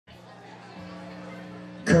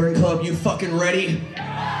Current club, you fucking ready?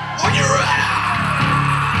 Are you ready?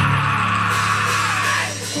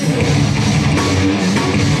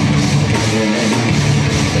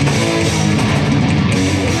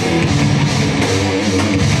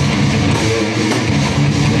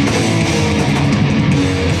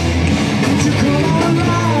 Would you come on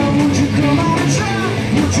alive? Would you come on and try?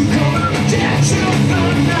 Would you come on and dance till the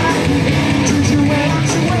night? Did you want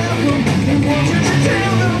to welcome? And what did you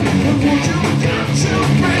tell them? And what you got to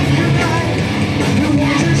break your night? And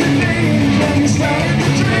what did you need?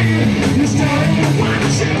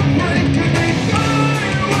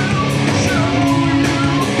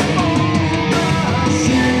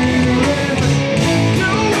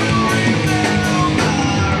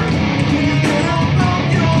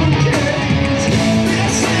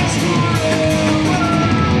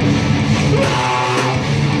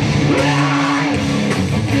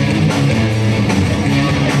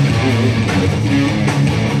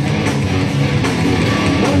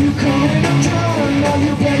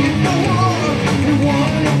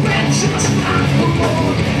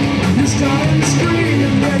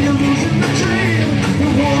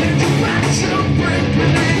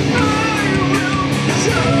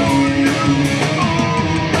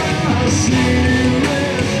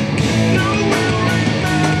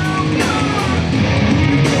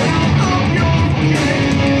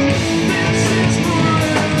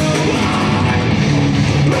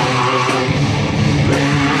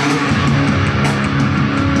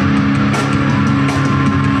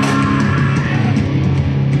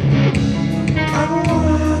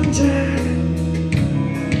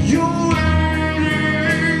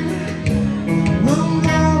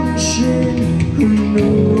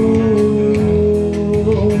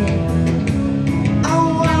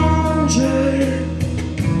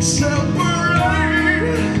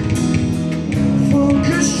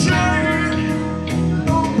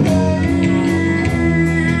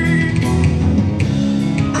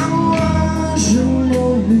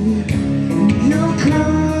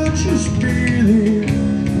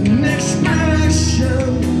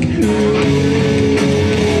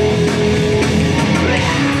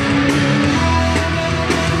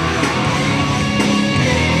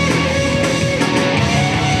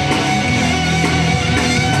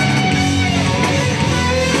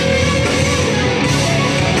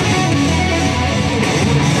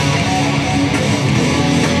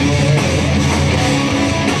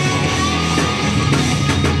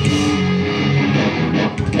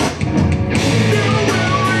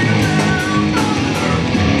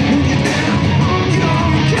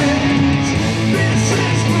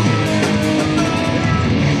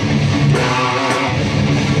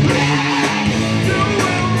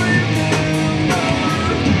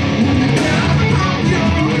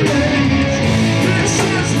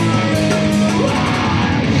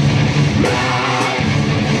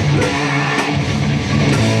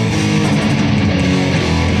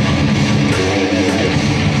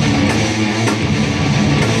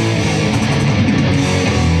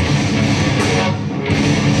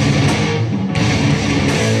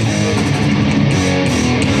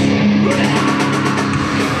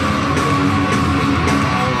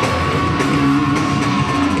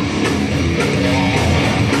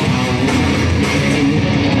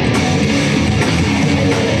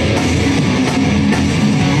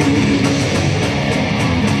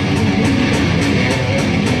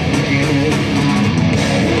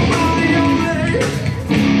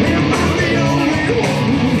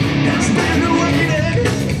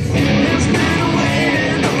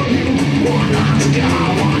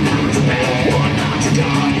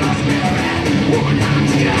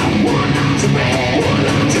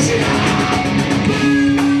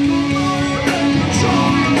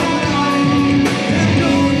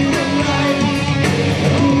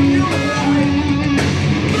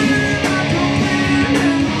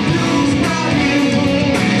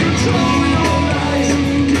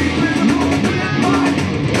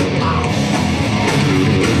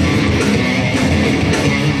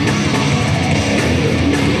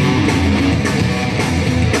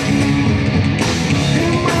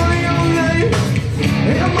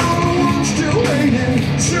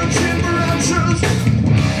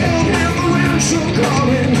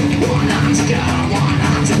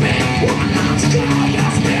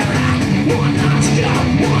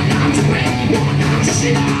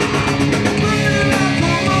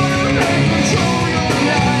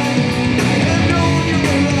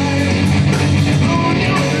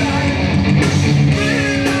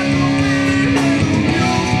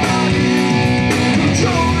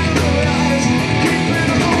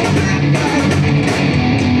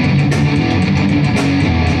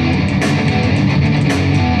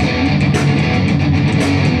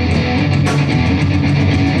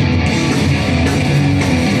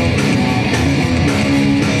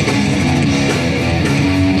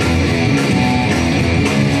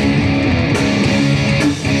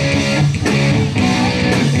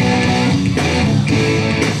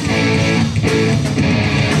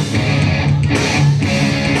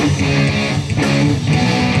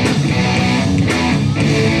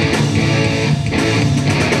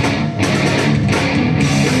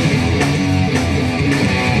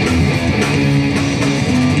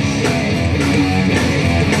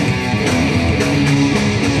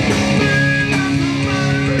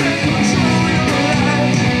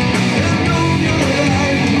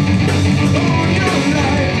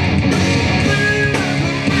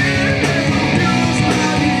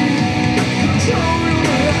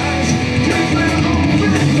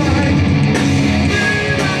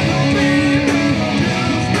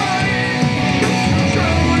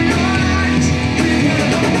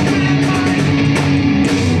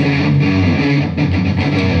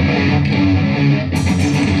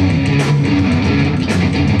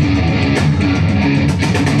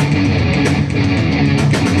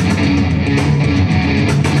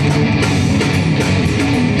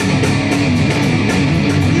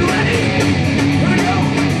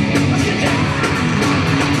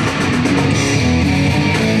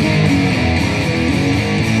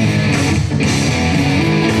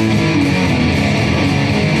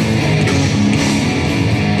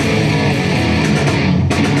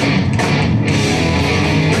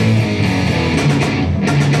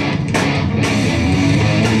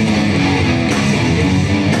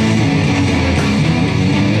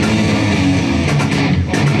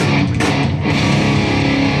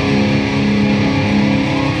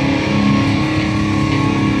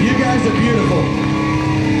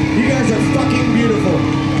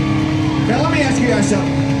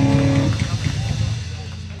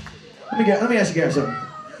 Let me ask you guys something.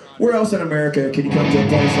 Where else in America can you come to a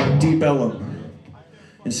place like Deep Ellum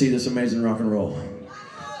and see this amazing rock and roll?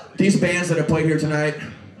 These bands that have played here tonight,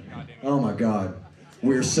 oh my God.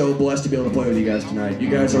 We're so blessed to be able to play with you guys tonight. You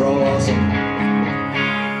guys are all awesome.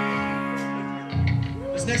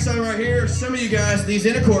 This next song right here, some of you guys, these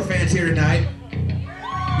InnrCor fans here tonight,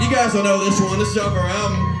 you guys will know this one. This is off our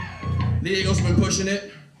album. The Eagles have been pushing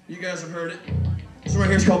it. You guys have heard it. This one right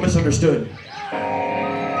here is called Misunderstood.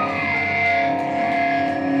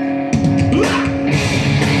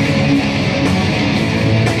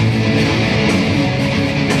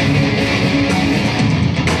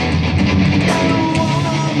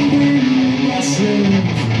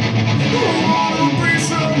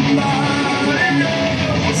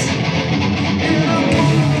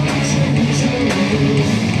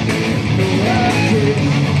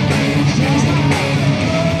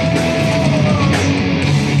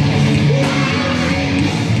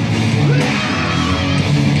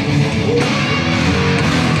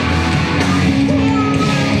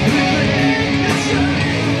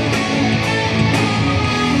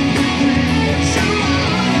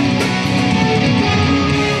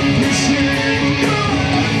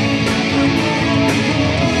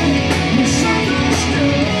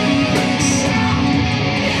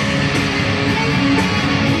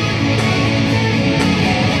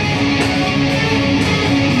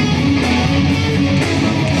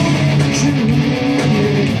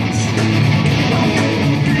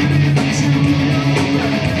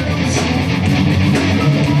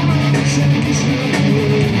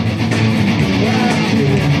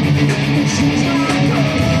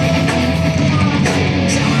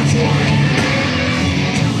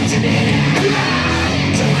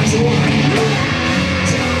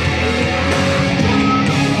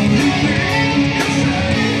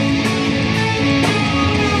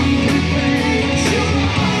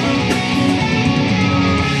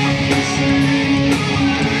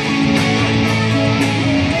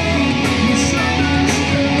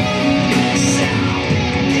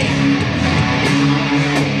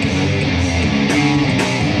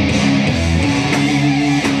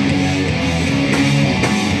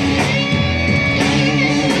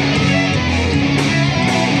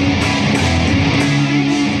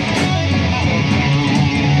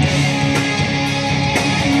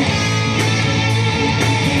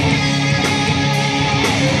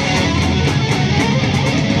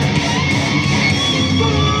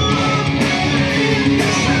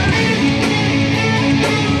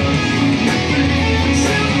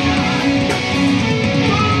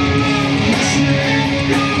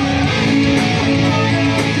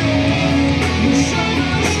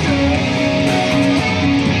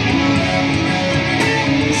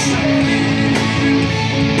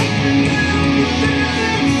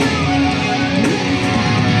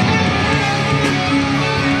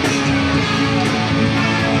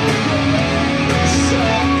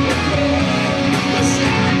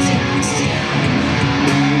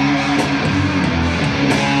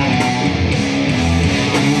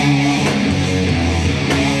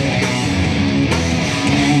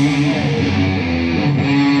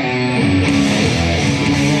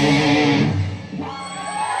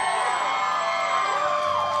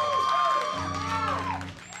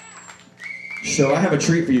 So I have a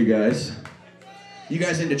treat for you guys. You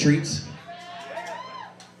guys into treats?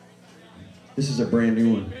 This is a brand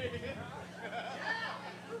new one.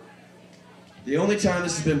 The only time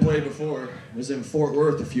this has been played before was in Fort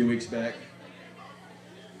Worth a few weeks back.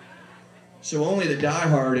 So only the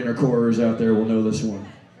die-hard InnrCorers out there will know this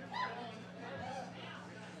one.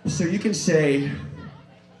 So you can say,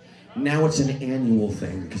 now it's an annual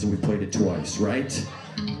thing because we played it twice, right?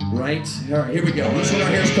 Right? All right, here we go. This one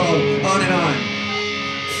right here is called On and On.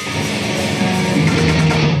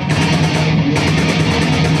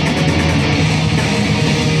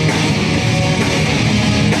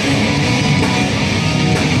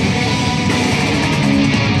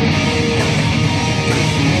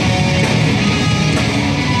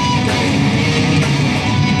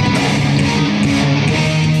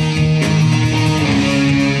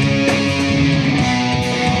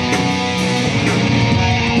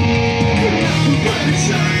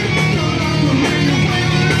 Say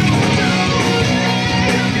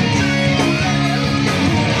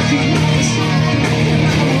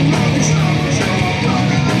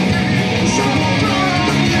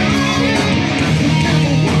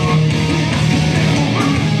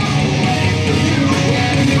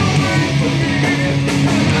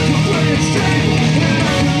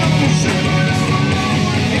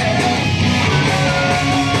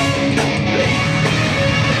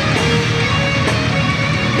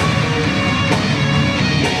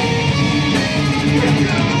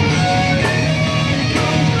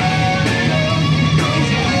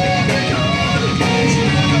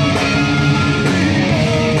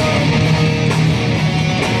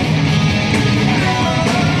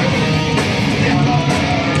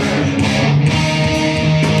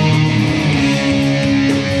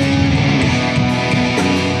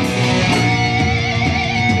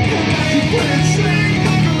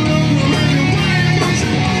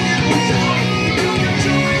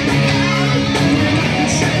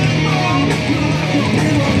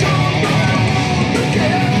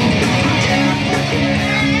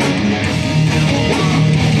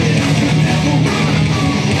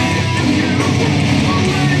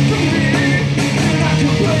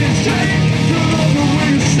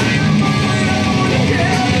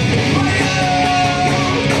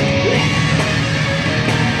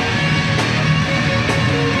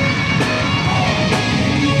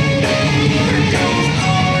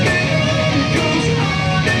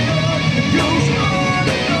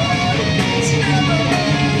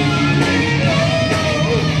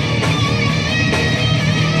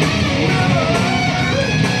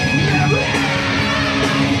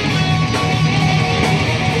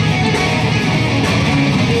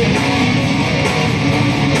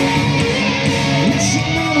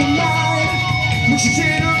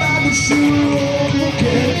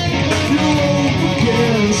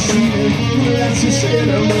said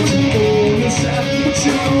how much you owe yourself, but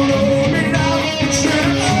you don't owe me now. But you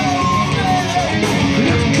owe me.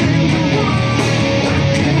 I came to work, I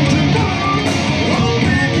came to work. I'll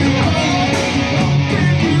bring you home, I'll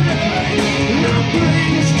bring you right, and I'll bring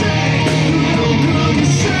you straight. I'll bring you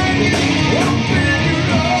straight, I'll bring you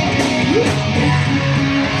right.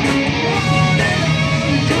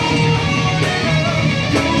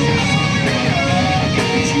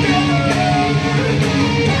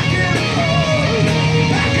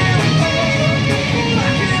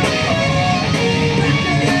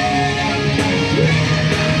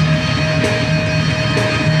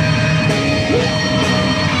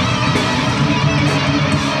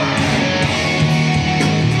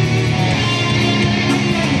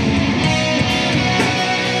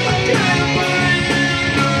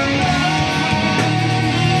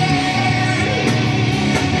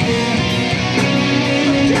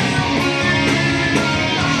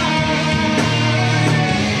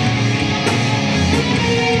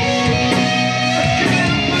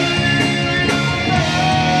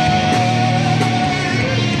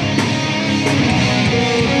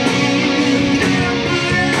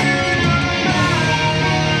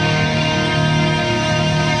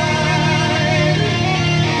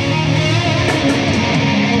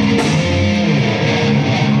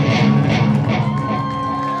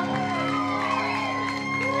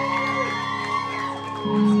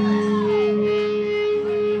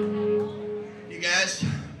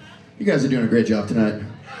 You guys are doing a great job tonight.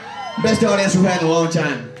 Best audience we've had in a long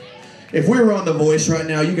time. If we were on The Voice right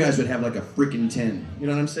now, you guys would have like a freaking 10. You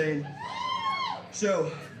know what I'm saying?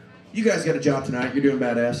 So, you guys got a job tonight. You're doing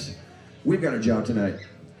badass. We've got a job tonight.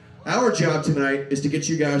 Our job tonight is to get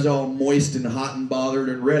you guys all moist and hot and bothered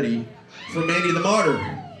and ready for Mandy the Martyr.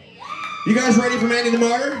 You guys ready for Mandy the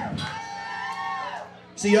Martyr?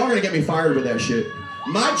 See, y'all are gonna get me fired with that shit.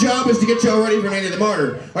 My job is to get y'all ready for Mandy the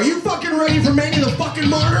Martyr. Are you fucking ready for Mandy the fucking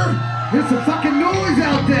Martyr? There's some fucking noise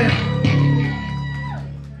out there.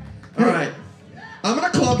 Alright. I'm gonna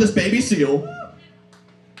club this baby seal.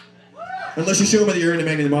 Unless you show me that you're into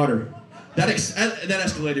Mandy the Martyr. That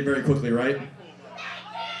escalated very quickly, right?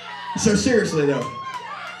 So seriously though.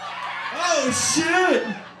 Oh shit!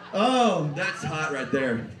 Oh, that's hot right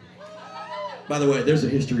there. By the way, there's a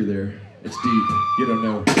history there. It's deep. You don't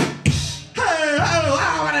know.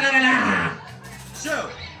 So,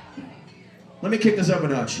 let me kick this up a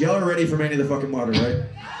notch. Y'all are ready for Mandy the fucking Martyr, right?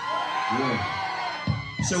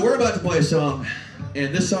 Yeah. So we're about to play a song,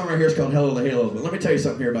 and this song right here is called Hello the Halo. But let me tell you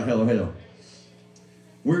something here about Hello Halo.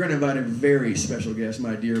 We're gonna invite a very special guest,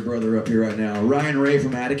 my dear brother, up here right now, Ryan Ray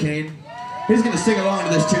from Atticane. He's gonna sing along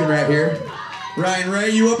to this tune right here. Ryan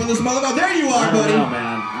Ray, you up in this motherfucker? There you are, buddy. I don't know,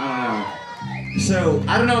 man. I don't know. So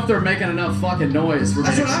I don't know if they're making enough fucking noise for me.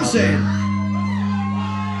 that's what I'm saying.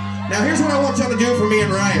 Now here's what I want y'all to do for me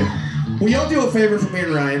and Ryan. Will y'all do a favor for me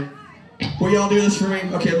and Ryan? Will y'all do this for me?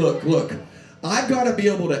 Okay, look. I've got to be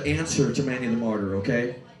able to answer to Mandy the Martyr,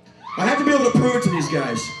 okay? I have to be able to prove it to these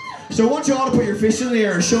guys. So I want y'all to put your fist in the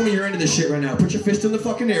air and show me you're into this shit right now. Put your fist in the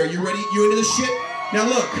fucking air. You ready? You into this shit? Now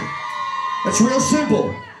look, that's real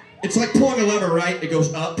simple. It's like pulling a lever, right? It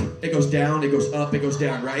goes up, it goes down, it goes up, it goes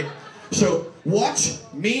down, right? So watch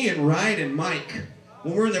me and Ryan and Mike.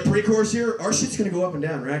 When we're in the pre-chorus here, our shit's gonna go up and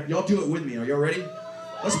down, right? Y'all do it with me. Are y'all ready?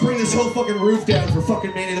 Let's bring this whole fucking roof down for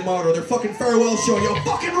fucking Mandy the Martyr. Their fucking farewell show. Y'all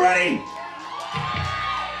fucking ready?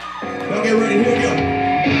 Y'all get ready. Here we go.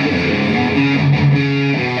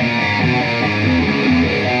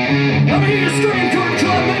 Let me hear you scream, Kurt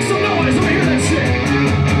Club, make some noise, let me hear that shit.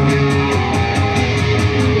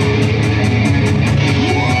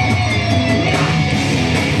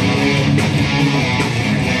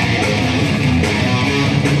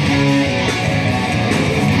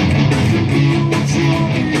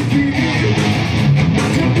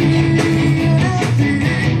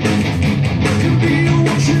 I can be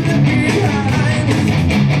what you let me behind.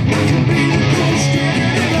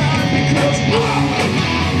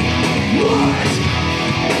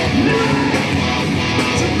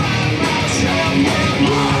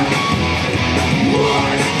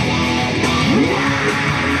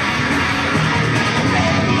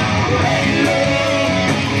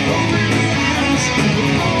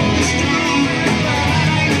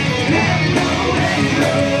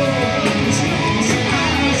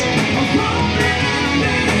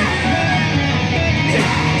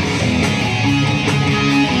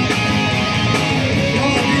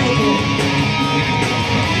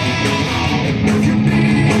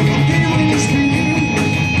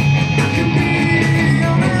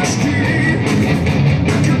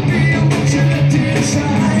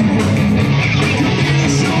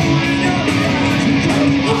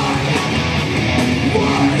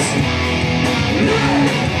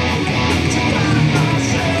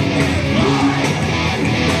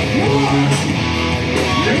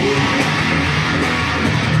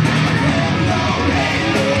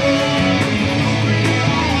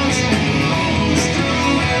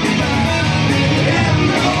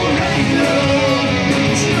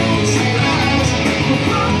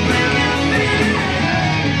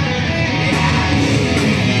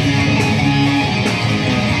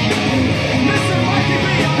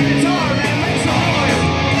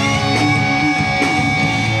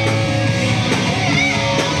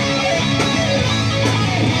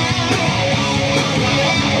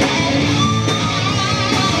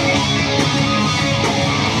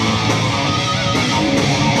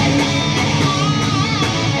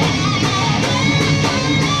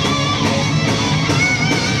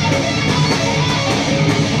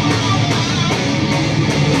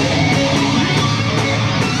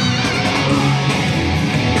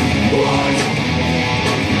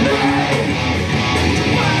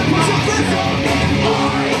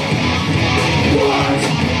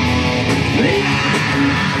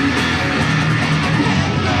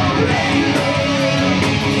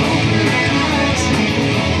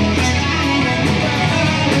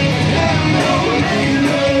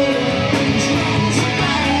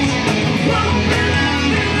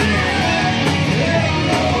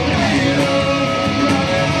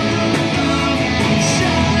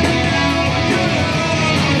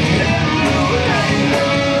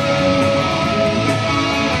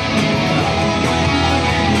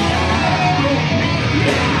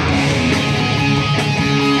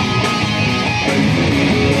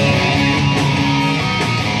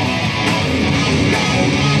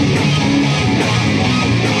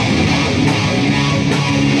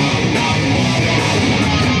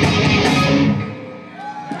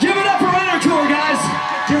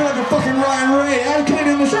 Ryan Ray. Adam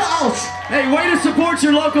Kennedy in the house. Hey, way to support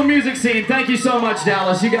your local music scene. Thank you so much,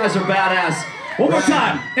 Dallas. You guys are badass. One more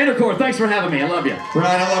time, InnrCor, thanks for having me. I love you.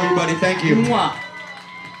 Ryan, I love you, buddy. Thank you. Mwah.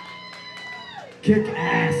 Kick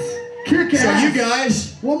ass. Kick ass. So you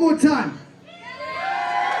guys, One more time.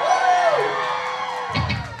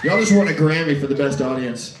 y'all just won a Grammy for the best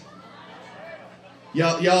audience.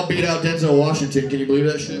 Y'all beat out Denzel Washington. Can you believe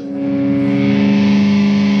that shit?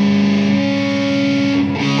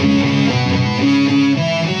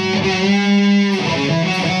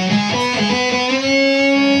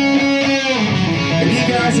 If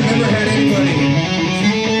you guys have ever had anybody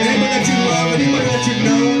that you love, anybody that you've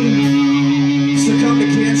known succumb to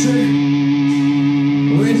cancer,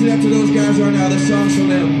 raise it up to those guys right now. This song's for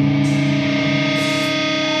them.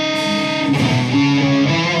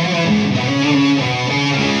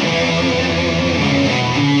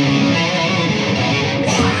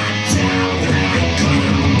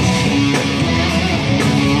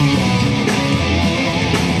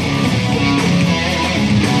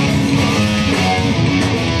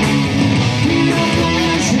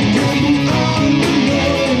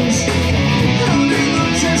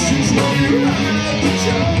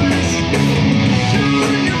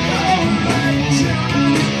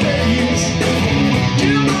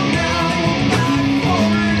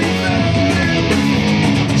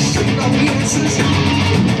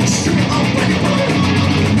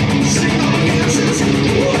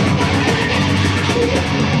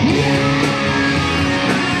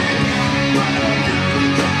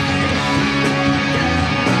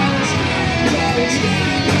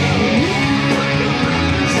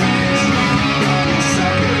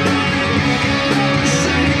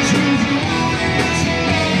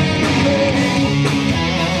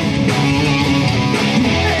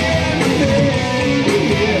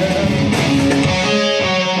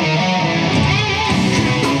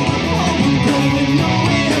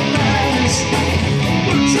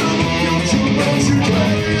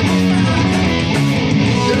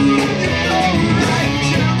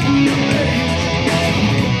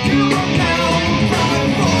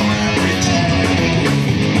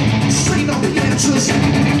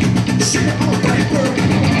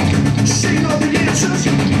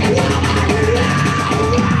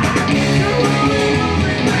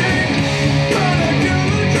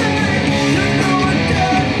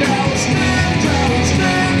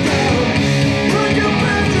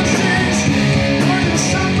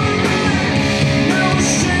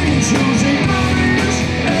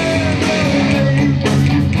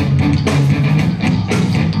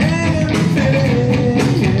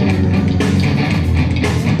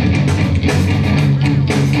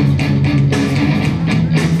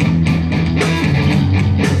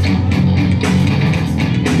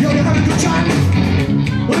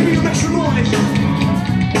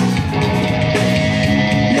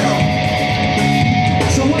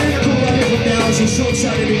 So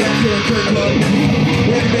excited to be back here at Kurt Club.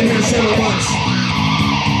 We haven't been here several months.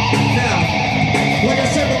 Now, like I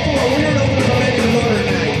said before, we're here to open up a Making the Modern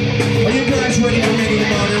night. Are you guys ready for Making the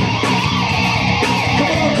Modern? Come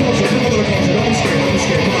a little closer, come a little closer. Don't be scared, don't be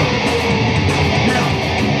scared, come on. Now,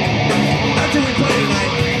 after we play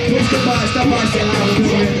tonight, please stop by, say hi. We'll be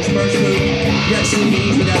over here at this merch booth. We got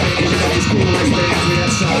CDs, we got bands, we got these cool wristbands, we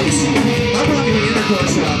got socks. I'm rocking the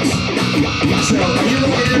InnrCor socks. So, are you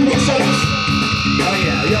rocking InnrCor socks? Oh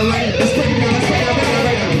yeah, yo, right, let's break it down,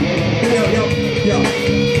 right now. Yo.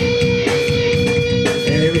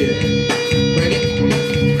 Here we go. Break it.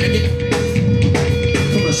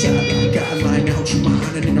 From the sideline, guideline, out your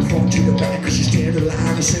mind, and in the front to the back, cause you stand in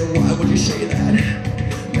line and say, why would you say that?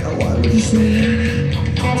 Now why would you say that?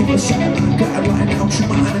 From the sideline, guideline, out your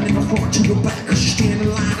mind, and in the front to the back, cause you stand in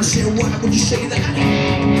line and say, why would you say that?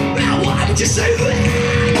 Now why would you say that?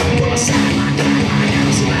 From the sideline, guideline,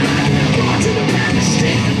 out your mind, and in the front to the back.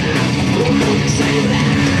 Why would you say that?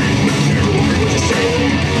 Why would you say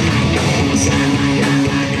that? Shine like I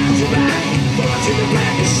like out your back. Front to the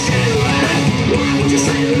back is still right. Why would you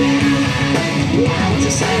say that? Why would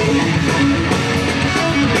you say that?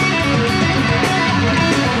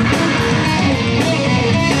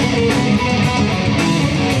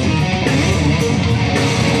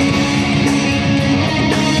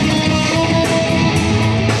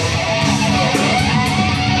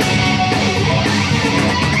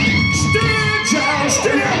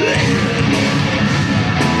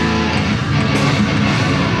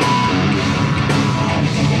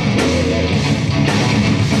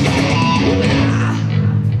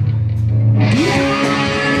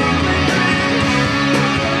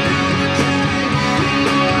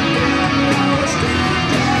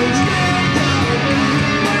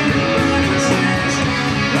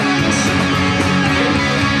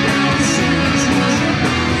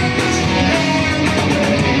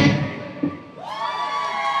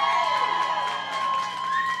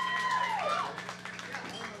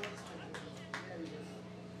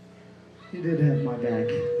 He did have my back.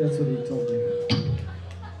 That's what he told me.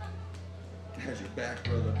 Has your back,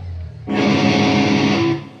 brother.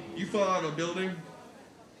 You fall out of a building,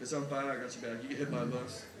 it's on fire, I got your back. You get hit by a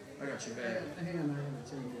bus, I got your back. Hang on, I gotta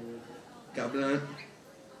change it. Got blunt?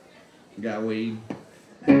 Got weed?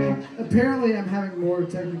 Apparently, I'm having more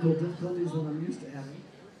technical difficulties than I'm used to having.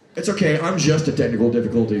 It's okay, I'm just a technical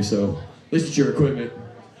difficulty, so at least it's your equipment.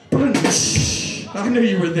 I knew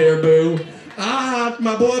you were there, Boo. Ah,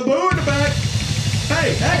 my boy Boo in the back.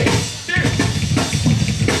 Hey, hey, dude.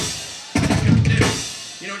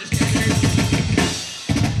 You know, just stand here.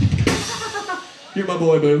 You're my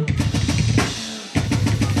boy, Boo.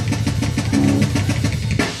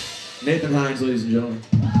 Nathan Hines, ladies and gentlemen.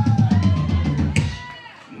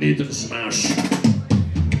 Nathan Smash.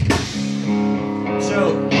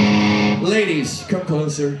 So, ladies, come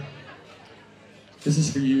closer. This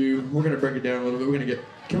is for you. We're gonna break it down a little bit. We're gonna get.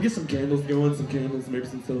 Can we get some candles going? Some candles, maybe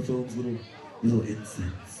some cell phones, little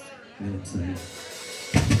incense. You know what I'm saying?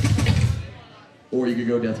 Or you could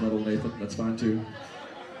go death metal, Nathan. That's fine too.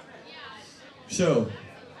 So,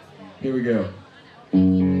 here we go.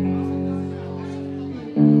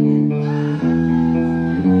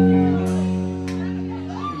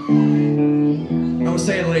 I was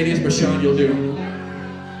saying ladies, but Sean, you'll do.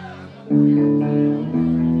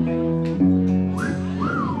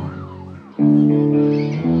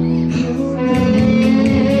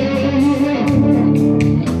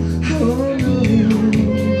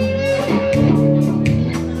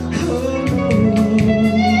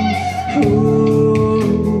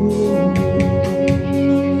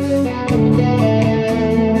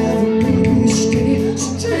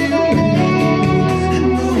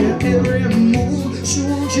 Every move, so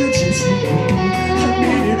won't you just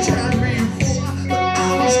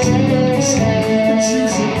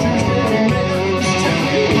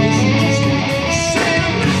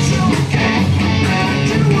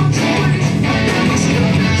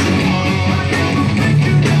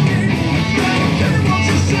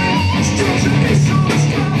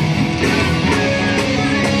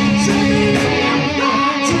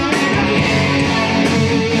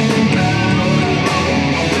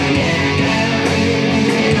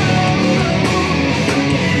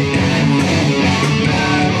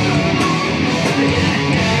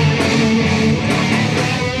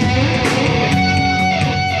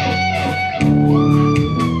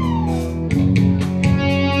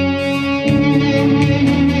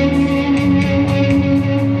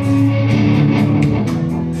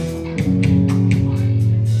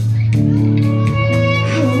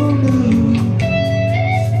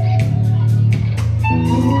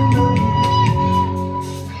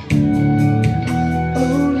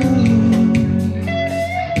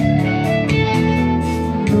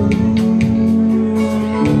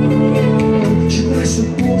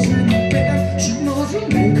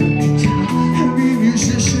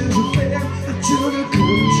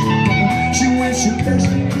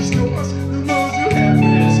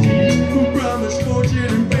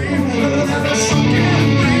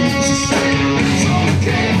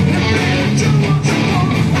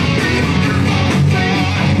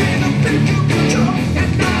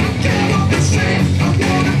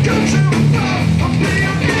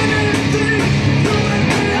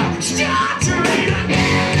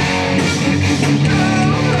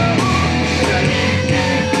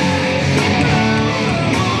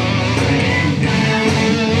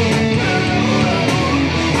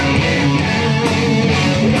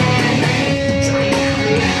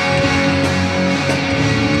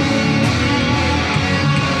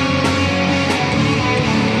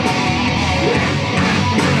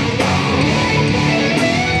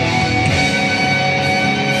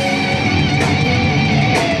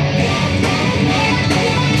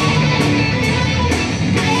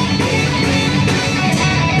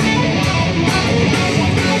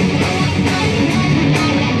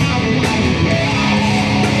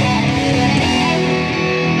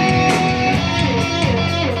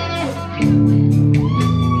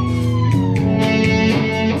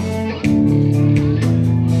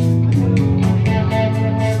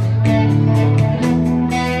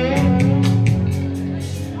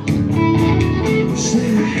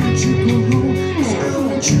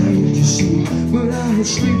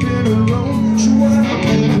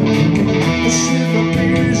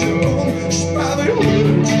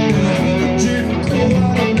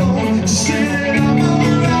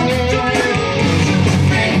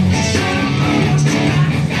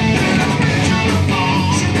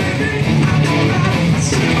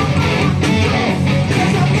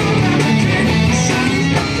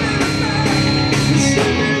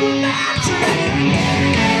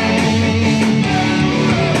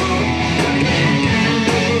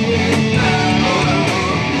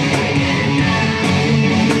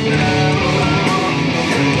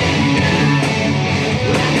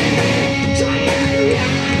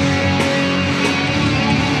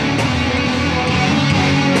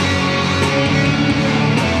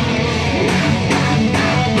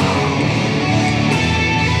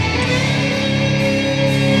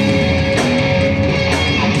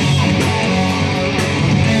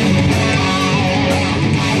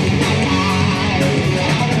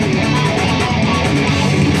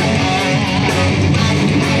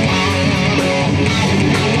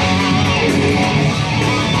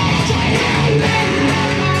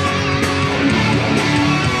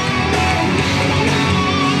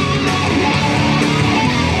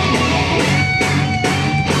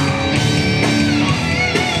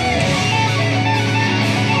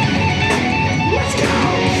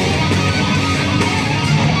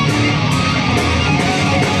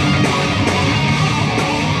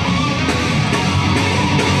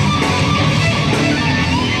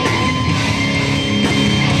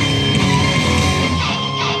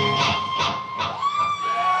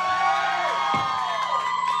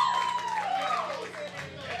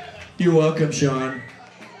You're welcome, Sean.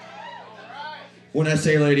 When I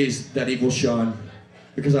say ladies, that equals Sean.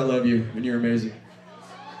 Because I love you, and you're amazing.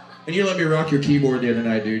 And you let me rock your keyboard the other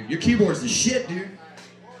night, dude. Your keyboard's the shit, dude.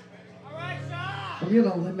 I'm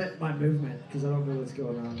gonna limit my movement, because I don't know what's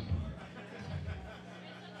going on.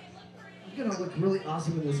 I'm gonna look really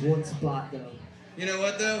awesome in this one spot, though. You know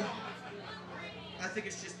what, though? I think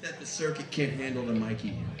it's just that the circuit can't handle the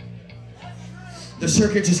Mikey. The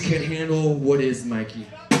circuit just can't handle what is Mikey.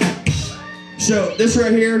 So, this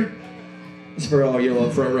right here is for all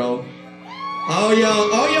y'all front row. All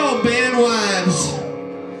y'all band wives,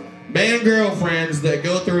 band girlfriends that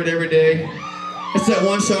go through it every day. It's that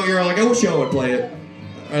one song you're like, I wish y'all would play it.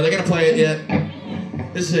 Are they gonna play it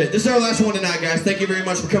yet? This is it. This is our last one tonight, guys. Thank you very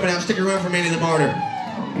much for coming out. Stick around for Manny the Martyr.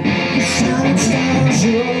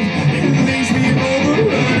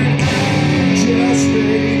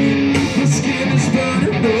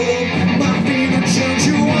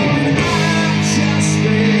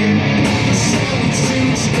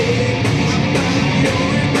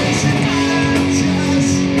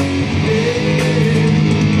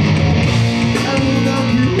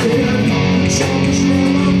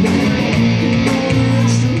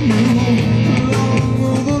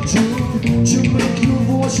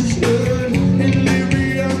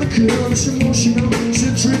 Emotional,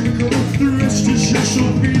 centrifugal, the rest is just so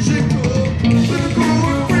physical. We're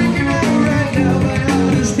going freaking out right now, my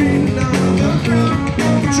heart is beating on the ground.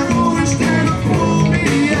 But you're always there to pull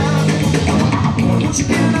me out. Once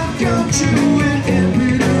again I've come to it, and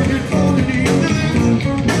bitter and underneath the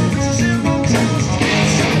moon. It's a simple truth,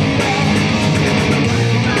 it's so bad.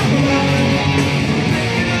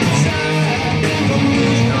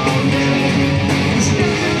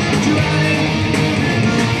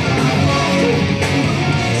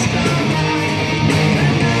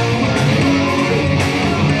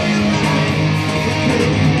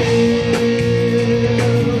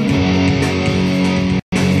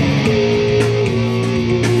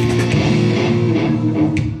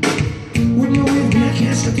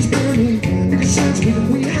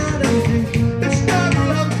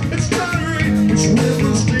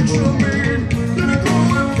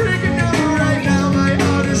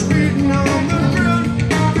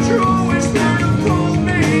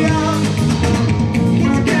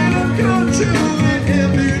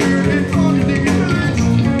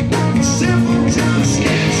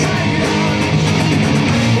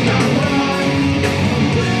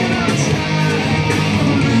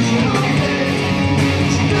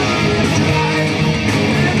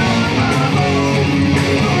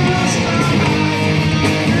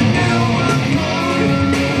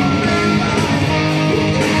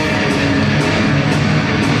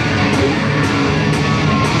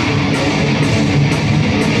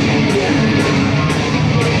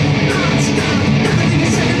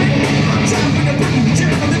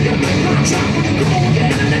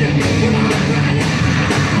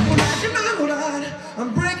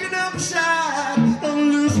 Thinking outside,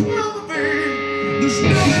 I'm losing all day. There's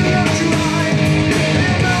nothing left to hide.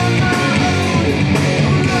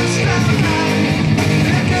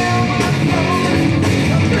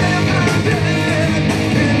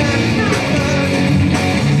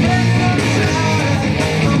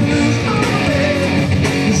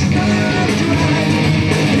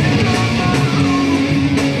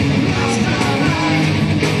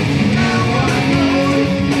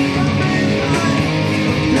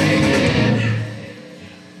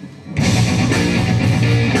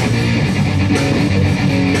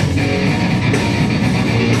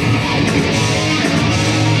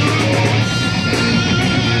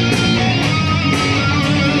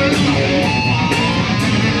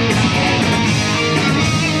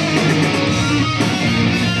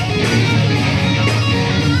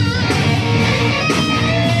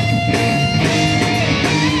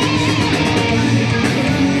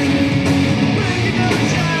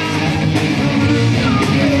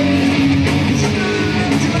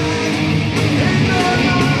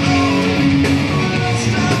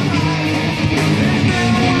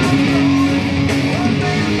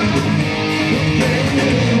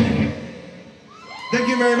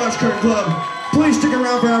 Club. Please stick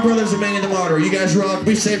around for our brothers of Manny the Martyr. You guys rock.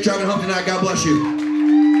 Be safe driving home tonight. God bless you.